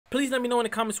Please let me know in the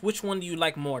comments which one do you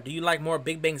like more. Do you like more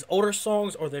Big Bang's older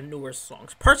songs or their newer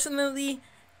songs? Personally,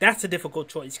 that's a difficult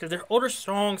choice because their older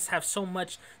songs have so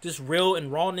much just real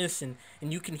and rawness, and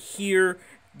you can hear,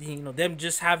 you know, them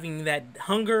just having that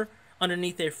hunger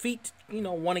underneath their feet, you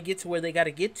know, want to get to where they got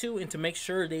to get to and to make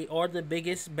sure they are the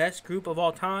biggest, best group of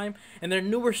all time. And their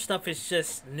newer stuff is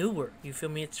just newer. You feel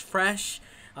me? It's fresh.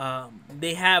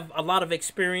 They have a lot of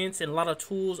experience and a lot of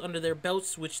tools under their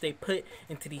belts, which they put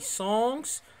into these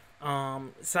songs.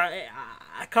 So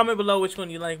I comment below which one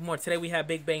you like more. Today we have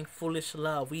Big Bang, Foolish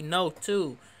Love. We know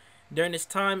too, during this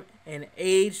time and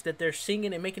age that they're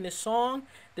singing and making this song,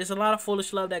 there's a lot of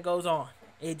foolish love that goes on.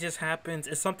 It just happens.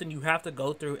 It's something you have to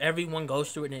go through. Everyone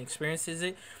goes through it and experiences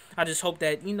it. I just hope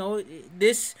that, you know,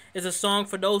 this is a song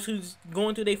for those who's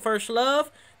going through their first love,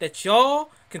 that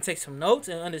y'all can take some notes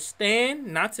and understand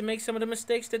not to make some of the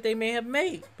mistakes that they may have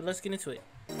made. But let's get into it.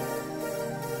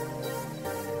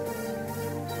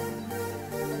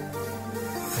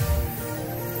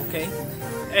 Okay.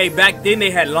 Hey, back then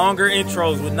they had longer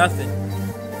intros with nothing.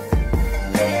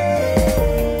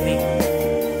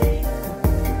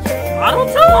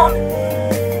 Auto-tune?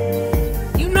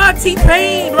 You not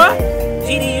T-Pain, bro.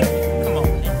 GD, come on,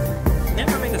 man.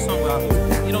 Never make a song with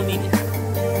auto-tune. You don't need it.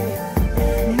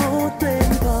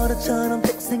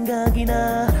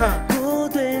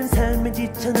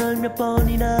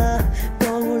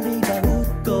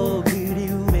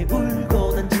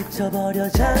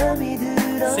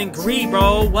 Sing Gree,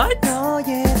 bro. What?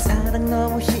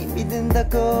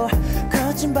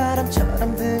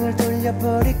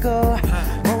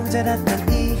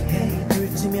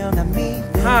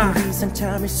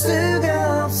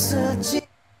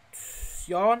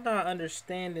 Y'all not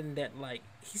understanding that, like,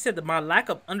 he said that my lack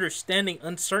of understanding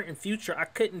uncertain future, I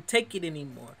couldn't take it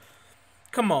anymore.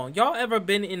 Come on, y'all ever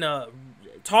been in a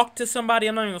talk to somebody?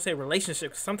 I'm not even gonna say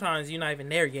relationship, 'cause sometimes you're not even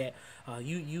there yet.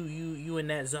 You in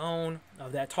that zone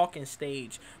of that talking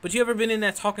stage. But you ever been in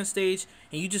that talking stage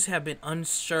and you just have been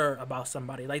unsure about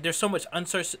somebody? Like, there's so much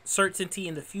uncertainty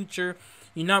in the future.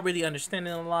 You're not really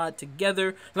understanding a lot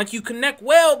together. Like, you connect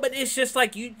well, but it's just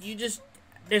like you just,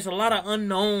 there's a lot of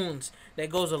unknowns that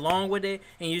goes along with it,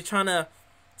 and you're trying to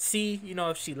see, you know,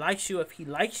 if she likes you, if he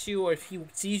likes you, or if he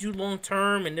sees you long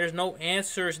term, and there's no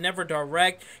answers, never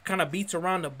direct, kind of beats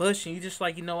around the bush, and you're just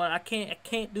like, you know what, I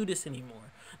can't do this anymore.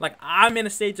 Like, I'm in a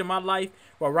stage of my life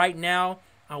where right now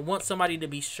I want somebody to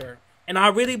be sure, and I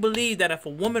really believe that if a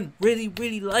woman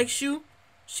really likes you,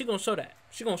 she gonna show that.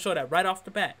 She gonna show that right off the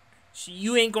bat.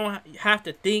 You ain't gonna have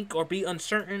to think or be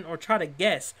uncertain or try to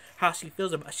guess how she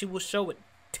feels about it. She will show it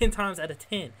 10 times out of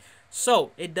 10. So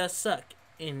it does suck,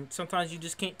 and sometimes you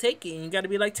just can't take it, and you gotta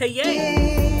be like,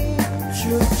 Tay-Yang.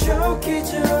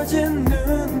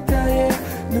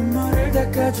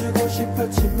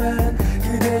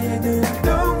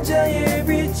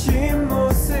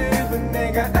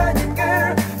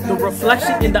 The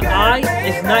reflection in the eye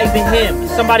is not even him,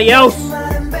 it's somebody else.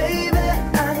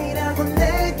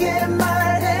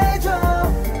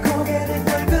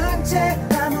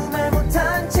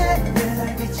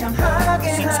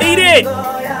 She cheated.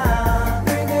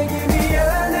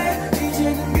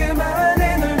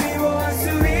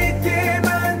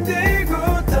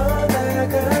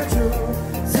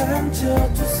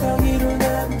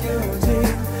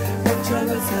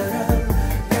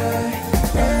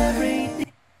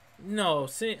 No,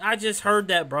 I just heard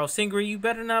that, bro. Singer, you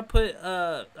better not put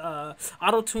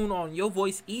auto-tune on your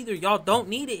voice either. Y'all don't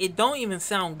need it. It don't even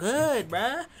sound good,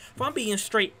 bruh. If I'm being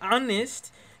straight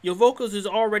honest, your vocals is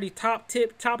already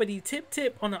toppity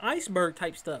tip on the iceberg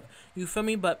type stuff. You feel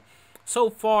me? But so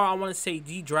far, I want to say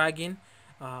G-Dragon.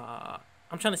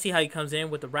 I'm trying to see how he comes in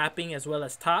with the rapping as well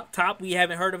as Top. Top, we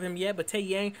haven't heard of him yet, but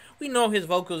Tay-Yang, we know his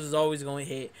vocals is always going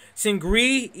to hit.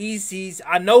 Singri,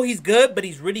 I know he's good, but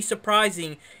he's really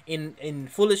surprising in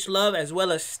Foolish Love as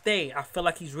well as Stay. I feel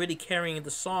like he's really carrying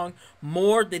the song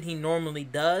more than he normally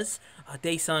does.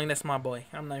 Daesung, that's my boy.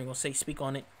 I'm not even going to say speak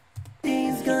on it.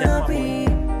 That's my boy.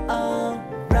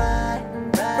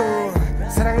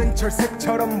 사랑은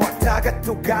철새처럼 왔다가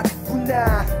또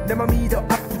갔구나 내 맘이 더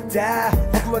아프다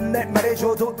허구한 날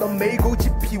말해줘도 넌 매일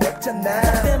고집 피웠잖아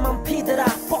잡대만 피더라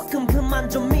볶음그만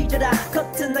좀 믿어라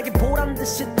거뜬하게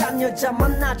보란듯이 딴 여자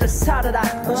만나 잘 살아라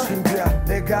친구야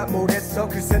내가 뭘 했어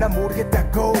글쎄 난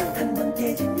모르겠다고 한번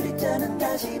깨진 일자는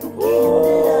다시 붙기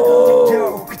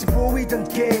힘들다고 그저 보이던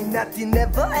게임 Nothing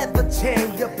never ever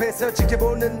change 옆에서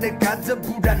지켜보는 내가 더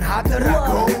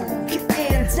불안하더라고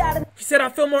He said, I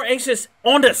feel more anxious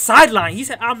on the sideline. He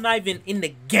said, I'm not even in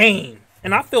the game.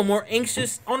 And I feel more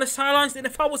anxious on the sidelines than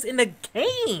if I was in the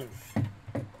game.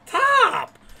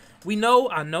 Top! I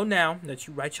know now that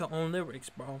you write your own lyrics,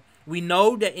 bro. We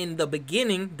know that in the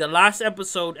beginning, the last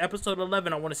episode, episode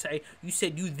 11, I want to say, you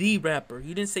said you the rapper.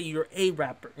 You didn't say you're a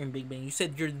rapper in Big Bang. You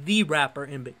said you're the rapper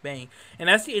in Big Bang. And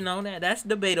that's, you know, that's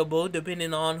debatable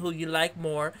depending on who you like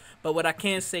more. But what I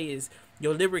can say is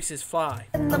your lyrics is fly.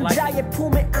 I like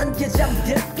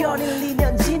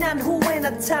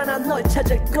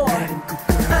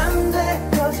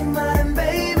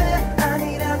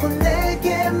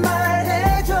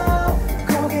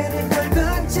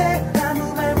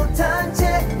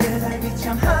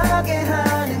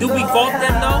Do we fault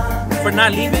them though for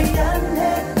not leaving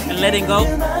and letting go?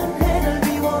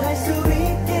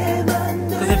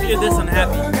 Because if you're this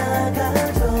unhappy,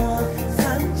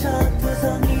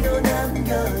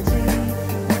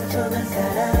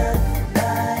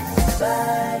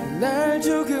 날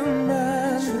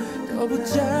조금만 더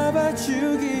붙잡아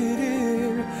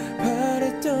주기를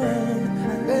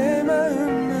바랬던 내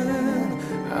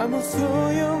마음은 아무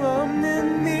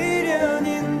소용없는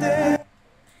미련인데.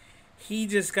 he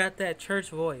just got that church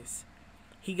voice.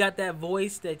 He got that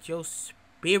voice that your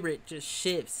spirit just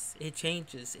shifts. It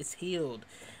changes. It's healed.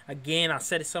 Again, I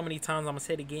said it so many times. I'm going to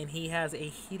say it again. He has a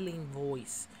healing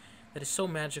voice that is so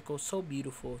magical, so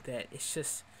beautiful that it's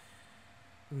just,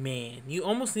 man, you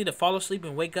almost need to fall asleep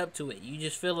and wake up to it. You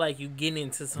just feel like you get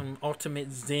into some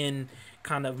ultimate Zen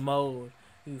kind of mode.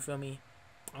 You feel me?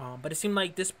 But it seemed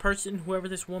like this person, whoever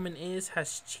this woman is,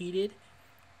 has cheated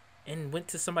and went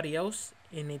to somebody else,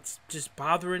 and it's just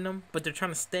bothering them, but they're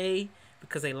trying to stay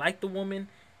because they like the woman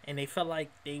and they felt like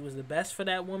they was the best for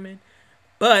that woman,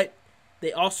 but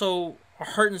they also are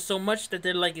hurting so much that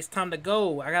they're like, it's time to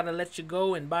go, I gotta let you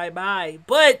go and bye-bye,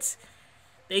 but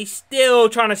they still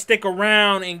trying to stick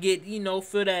around and get, you know,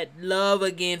 feel that love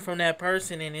again from that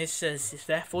person, and it's just, it's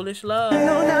that foolish love. I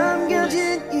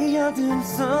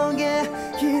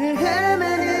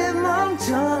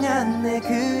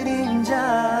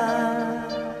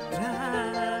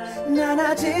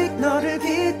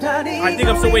think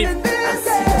I'm still waiting.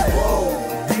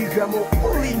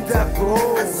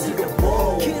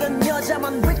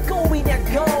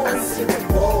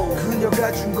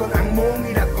 그녀가 준 건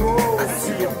악몽이라고.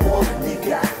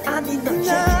 네가 아닌 넌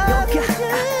얘기여가.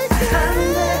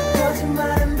 안돼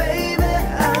거짓말은 baby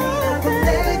아니라고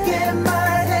내게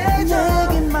말해줘.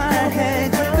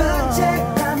 끝에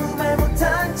아무 말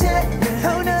못한 채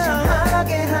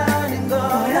이상하게 하는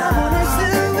거야. 보낼 수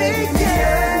있게.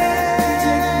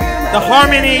 The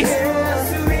harmonies.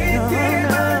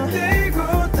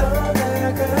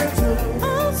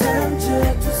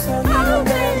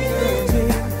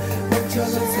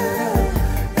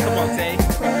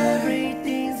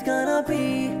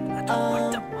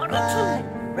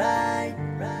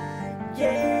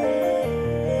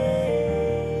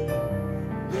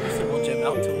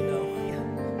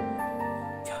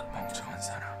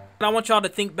 I want y'all to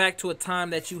think back to a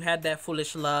time that you had that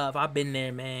foolish love. I've been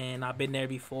there, man. I've been there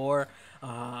before.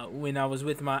 When I was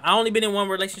with I only been in one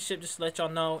relationship, just to let y'all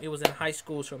know. It was in high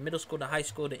school, so middle school to high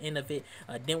school. The end of it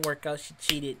didn't work out. She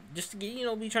cheated. Just to get, you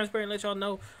know, be transparent, let y'all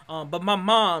know. But my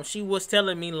mom, she was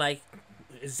telling me like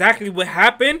exactly what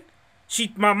happened.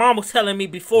 My mom was telling me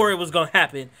before it was gonna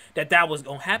happen that was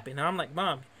gonna happen. And I'm like,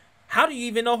 Mom, how do you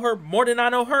even know her more than I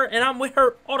know her? And I'm with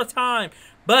her all the time.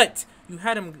 But you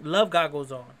had them love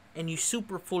goggles on. And you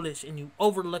super foolish and you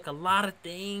overlook a lot of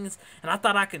things, and I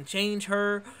thought I can change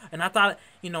her, and I thought,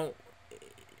 you know,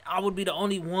 I would be the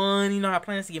only one, you know, I had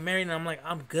plans to get married, and I'm like,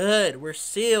 I'm good, we're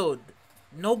sealed,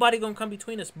 nobody gonna come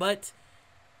between us. But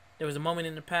there was a moment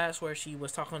in the past where she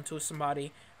was talking to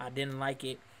somebody, I didn't like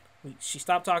it, she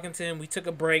stopped talking to him, we took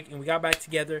a break, and we got back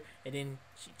together, and then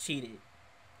she cheated,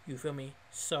 you feel me?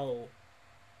 So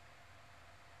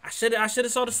I should have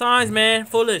saw the signs, man.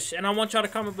 Foolish. And I want y'all to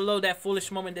comment below that foolish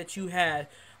moment that you had,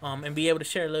 and be able to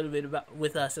share a little bit about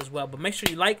with us as well. But make sure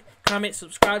you like, comment,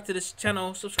 subscribe to this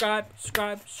channel. Subscribe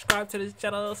to this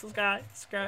channel. Subscribe.